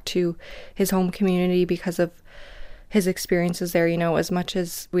us back to his home community because of his experiences there. You know, as much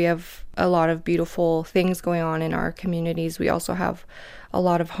as we have a lot of beautiful things going on in our communities, we also have a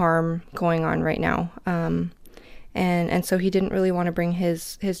lot of harm going on right now. And so he didn't really want to bring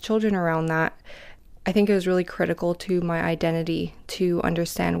his children around that. I think it was really critical to my identity to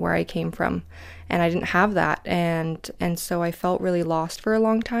understand where I came from, and I didn't have that, and so I felt really lost for a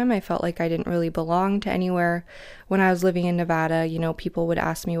long time. I felt like I didn't really belong to anywhere. When I was living in Nevada, you know, people would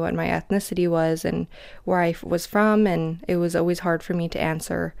ask me what my ethnicity was and where I was from, and it was always hard for me to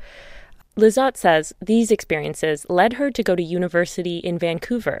answer. Lizotte says these experiences led her to go to university in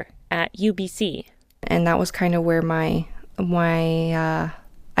Vancouver at UBC. And that was kind of where my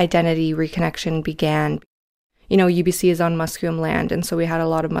identity reconnection began. You know, UBC is on Musqueam land, and so we had a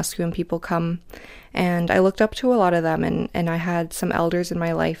lot of Musqueam people come, and I looked up to a lot of them, and I had some elders in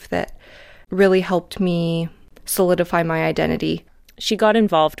my life that really helped me solidify my identity. She got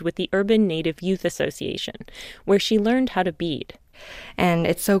involved with the Urban Native Youth Association, where she learned how to bead. And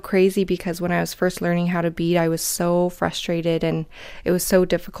it's so crazy because when I was first learning how to bead, I was so frustrated, and it was so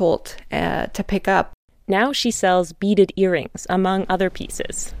difficult to pick up. Now she sells beaded earrings, among other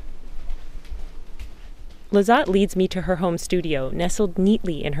pieces. Lizotte leads me to her home studio, nestled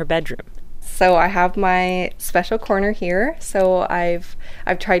neatly in her bedroom. So I have my special corner here. So I've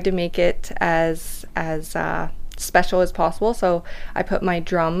tried to make it as special as possible. So I put my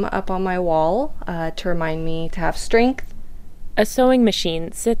drum up on my wall to remind me to have strength. A sewing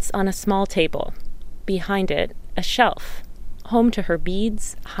machine sits on a small table. Behind it, a shelf, home to her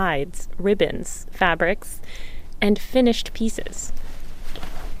beads, hides, ribbons, fabrics, and finished pieces.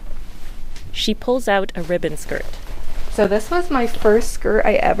 She pulls out a ribbon skirt. So this was my first skirt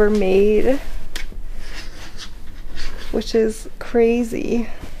I ever made, which is crazy.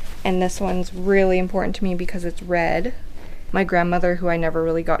 And this one's really important to me because it's red. My grandmother, who I never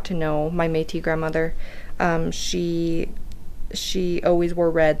really got to know, my Métis grandmother, she always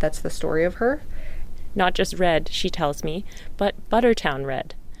wore red. That's the story of her. Not just red, she tells me, but Buttertown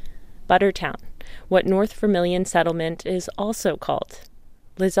red. Buttertown, what North Vermilion settlement is also called.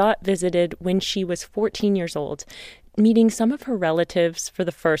 Lizotte visited when she was 14 years old, meeting some of her relatives for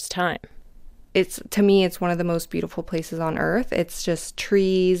the first time. To me, it's one of the most beautiful places on earth. It's just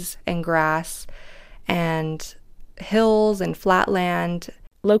trees and grass and hills and flatland.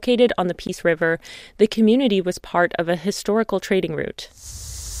 Located on the Peace River, the community was part of a historical trading route.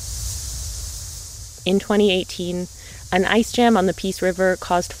 In 2018, an ice jam on the Peace River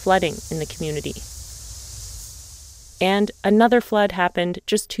caused flooding in the community. And another flood happened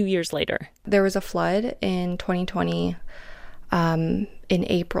just 2 years later. There was a flood in 2020, in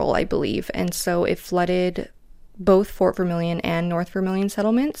April, I believe. And so it flooded both Fort Vermilion and North Vermilion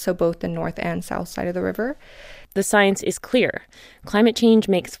settlements, so both the north and south side of the river. The science is clear. Climate change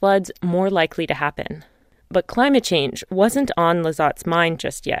makes floods more likely to happen. But climate change wasn't on Lizotte's mind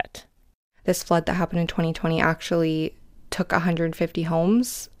just yet. This flood that happened in 2020 actually took 150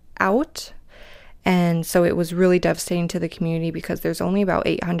 homes out. And so it was really devastating to the community because there's only about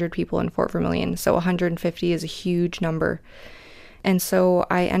 800 people in Fort Vermilion. So 150 is a huge number. And so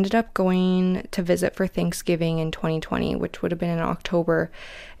I ended up going to visit for Thanksgiving in 2020, which would have been in October.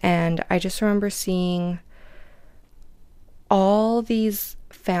 And I just remember seeing all these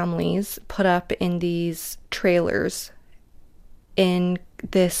families put up in these trailers in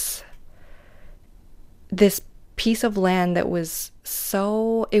this piece of land that was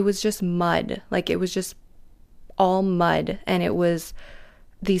it was just mud. Like, it was just all mud, and it was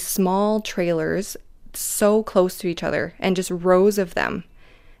these small trailers so close to each other and just rows of them.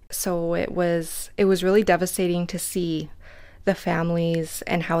 So it was really devastating to see the families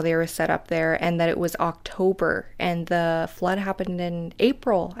and how they were set up there, and that it was October and the flood happened in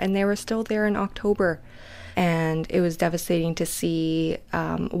April and they were still there in October. And it was devastating to see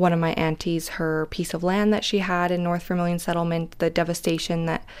one of my aunties, her piece of land that she had in North Vermilion settlement, the devastation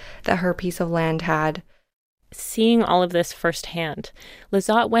that her piece of land had. Seeing all of this firsthand,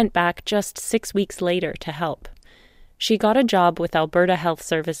 Lizotte went back just 6 weeks later to help. She got a job with Alberta Health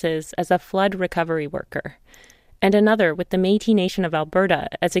Services as a flood recovery worker, and another with the Métis Nation of Alberta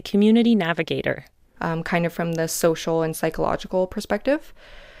as a community navigator. Kind of from the social and psychological perspective.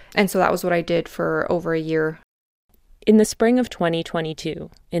 And so that was what I did for over a year. In the spring of 2022,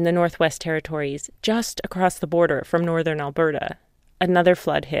 in the Northwest Territories, just across the border from northern Alberta, another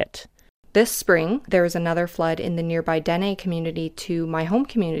flood hit. This spring, there was another flood in the nearby Dene community to my home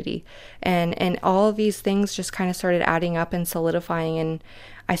community. And all of these things just kind of started adding up and solidifying. And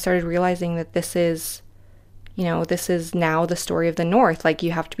I started realizing that this is now the story of the North. Like,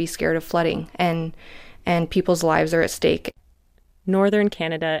 you have to be scared of flooding, and people's lives are at stake. Northern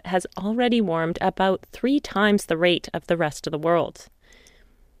Canada has already warmed about 3 times the rate of the rest of the world.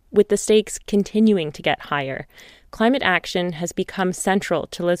 With the stakes continuing to get higher, climate action has become central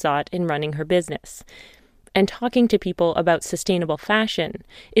to Lizotte in running her business. And talking to people about sustainable fashion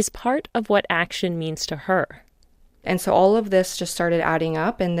is part of what action means to her. And so all of this just started adding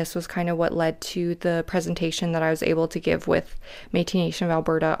up, and this was kind of what led to the presentation that I was able to give with Métis Nation of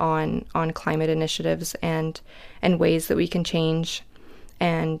Alberta on climate initiatives and ways that we can change,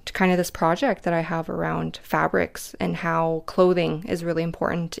 and kind of this project that I have around fabrics and how clothing is really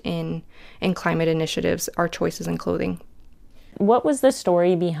important in climate initiatives, our choices in clothing. What was the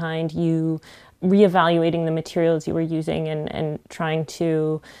story behind you reevaluating the materials you were using and trying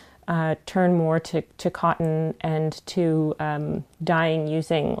to turn more to cotton and to dyeing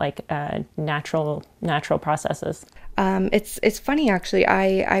using natural processes? It's funny, actually.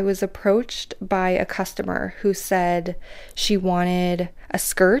 I was approached by a customer who said she wanted a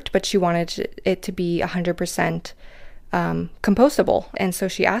skirt, but she wanted it to be 100% compostable. And so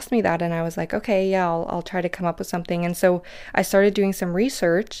she asked me that, and I was like, okay, yeah, I'll try to come up with something. And so I started doing some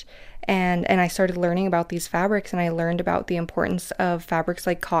research, and I started learning about these fabrics, and I learned about the importance of fabrics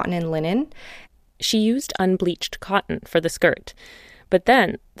like cotton and linen. She used unbleached cotton for the skirt. But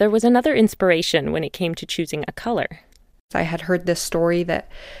then there was another inspiration when it came to choosing a color. I had heard this story that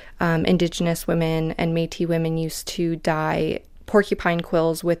Indigenous women and Métis women used to dye porcupine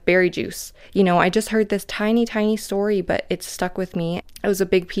quills with berry juice. I just heard this tiny, tiny story, but it stuck with me. It was a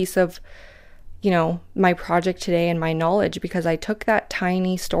big piece of, my project today and my knowledge, because I took that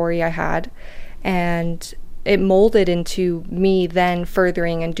tiny story I had and it molded into me then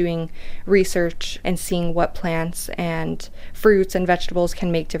furthering and doing research and seeing what plants and fruits and vegetables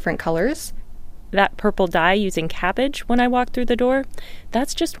can make different colors. That purple dye using cabbage when I walked through the door,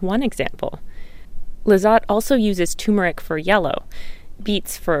 that's just one example. Lizotte also uses turmeric for yellow,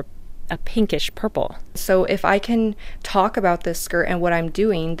 beets for a pinkish purple. So if I can talk about this skirt and what I'm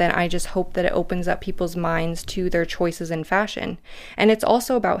doing, then I just hope that it opens up people's minds to their choices in fashion. And it's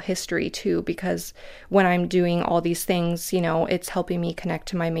also about history too, because when I'm doing all these things, it's helping me connect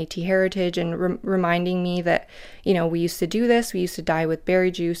to my Métis heritage and reminding me that, we used to do this, we used to dye with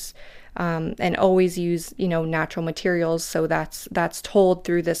berry juice, and always use, natural materials. So that's told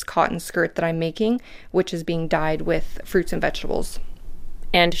through this cotton skirt that I'm making, which is being dyed with fruits and vegetables.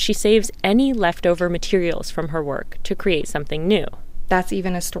 And she saves any leftover materials from her work to create something new. That's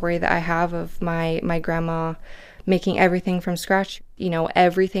even a story that I have of my grandma making everything from scratch.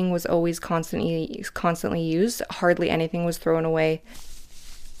 Everything was always constantly used. Hardly anything was thrown away.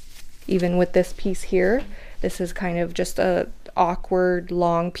 Even with this piece here, this is kind of just a awkward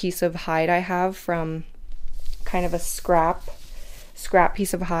long piece of hide I have from kind of a scrap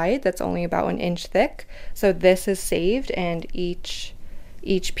piece of hide that's only about 1 inch thick. So this is saved, and each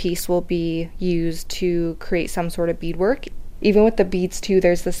piece will be used to create some sort of beadwork. Even with the beads too,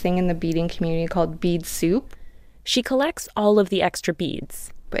 there's this thing in the beading community called bead soup. She collects all of the extra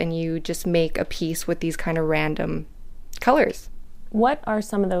beads. And you just make a piece with these kind of random colors. What are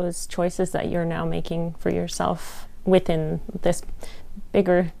some of those choices that you're now making for yourself within this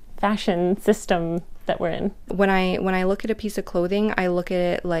bigger fashion system that we're in? When I look at a piece of clothing, I look at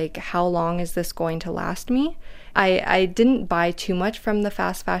it like, how long is this going to last me? I didn't buy too much from the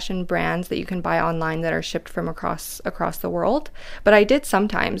fast fashion brands that you can buy online that are shipped from across the world, but I did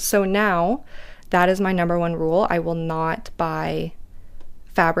sometimes. So now that is my number one rule. I will not buy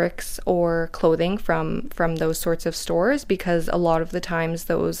fabrics or clothing from those sorts of stores, because a lot of the times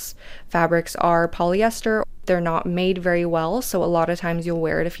those fabrics are polyester. They're not made very well, so a lot of times you'll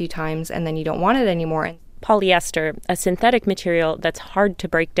wear it a few times and then you don't want it anymore. Polyester, a synthetic material that's hard to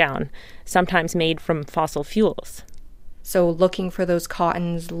break down, sometimes made from fossil fuels. So looking for those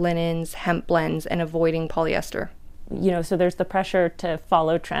cottons, linens, hemp blends, and avoiding polyester. So there's the pressure to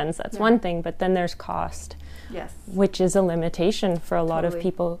follow trends. That's one thing, but then there's cost. Yes. Which is a limitation for a lot of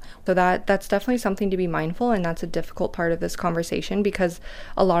people. So that's definitely something to be mindful, and that's a difficult part of this conversation, because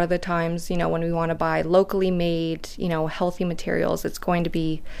a lot of the times, when we want to buy locally made, healthy materials, it's going to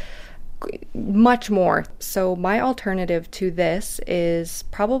be much more. So my alternative to this is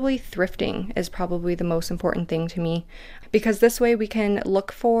probably thrifting is probably the most important thing to me, because this way we can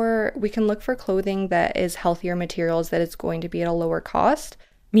look for clothing that is healthier materials, that is going to be at a lower cost.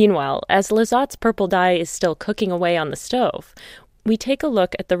 Meanwhile, as Lizotte's purple dye is still cooking away on the stove, we take a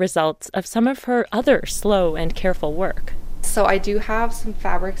look at the results of some of her other slow and careful work. So I do have some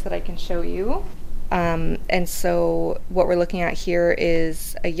fabrics that I can show you. And so what we're looking at here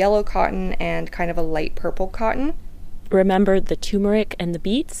is a yellow cotton and kind of a light purple cotton. Remember the turmeric and the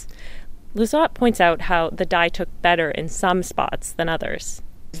beets? Lizotte points out how the dye took better in some spots than others.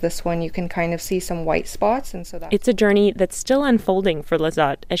 This one you can kind of see some white spots, and so that's... It's a journey that's still unfolding for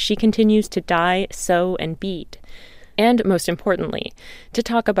Lizotte as she continues to dye, sew, and bead. And most importantly, to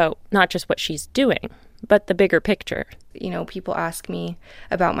talk about not just what she's doing, but the bigger picture. People ask me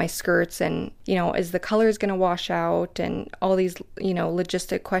about my skirts and, is the colors going to wash out, and all these,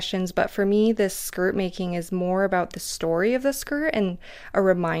 logistic questions. But for me, this skirt making is more about the story of the skirt and a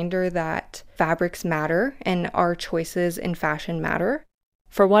reminder that fabrics matter and our choices in fashion matter.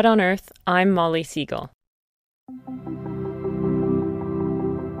 For What on Earth, I'm Molly Siegel.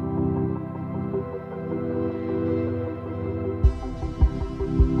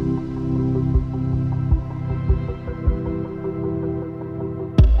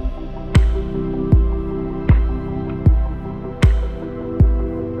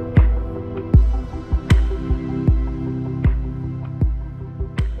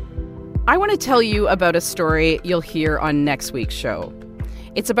 I want to tell you about a story you'll hear on next week's show.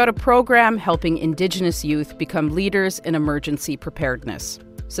 It's about a program helping Indigenous youth become leaders in emergency preparedness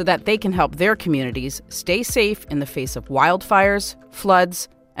so that they can help their communities stay safe in the face of wildfires, floods,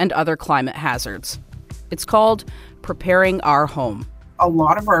 and other climate hazards. It's called Preparing Our Home. A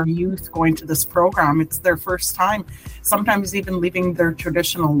lot of our youth going to this program, it's their first time, sometimes even leaving their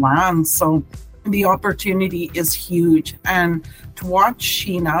traditional lands. So the opportunity is huge. And to watch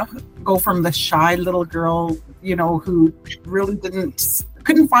Sheena go from the shy little girl, who really couldn't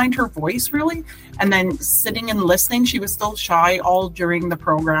couldn't find her voice really. And then sitting and listening, she was still shy all during the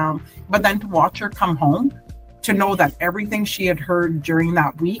program. But then to watch her come home, to know that everything she had heard during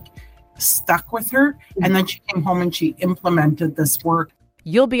that week stuck with her. And then she came home and she implemented this work.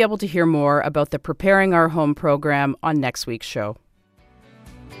 You'll be able to hear more about the Preparing Our Home program on next week's show.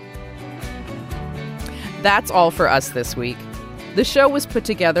 That's all for us this week. The show was put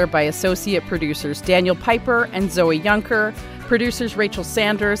together by associate producers Daniel Piper and Zoe Yunker, producers Rachel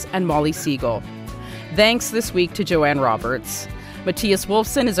Sanders and Molly Siegel. Thanks this week to Joanne Roberts. Matthias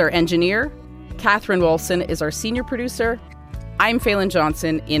Wolfson is our engineer. Catherine Wolfson is our senior producer. I'm Phelan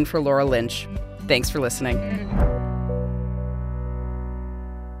Johnson, in for Laura Lynch. Thanks for listening.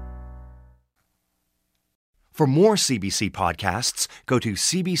 For more CBC podcasts, go to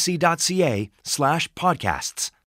cbc.ca/podcasts.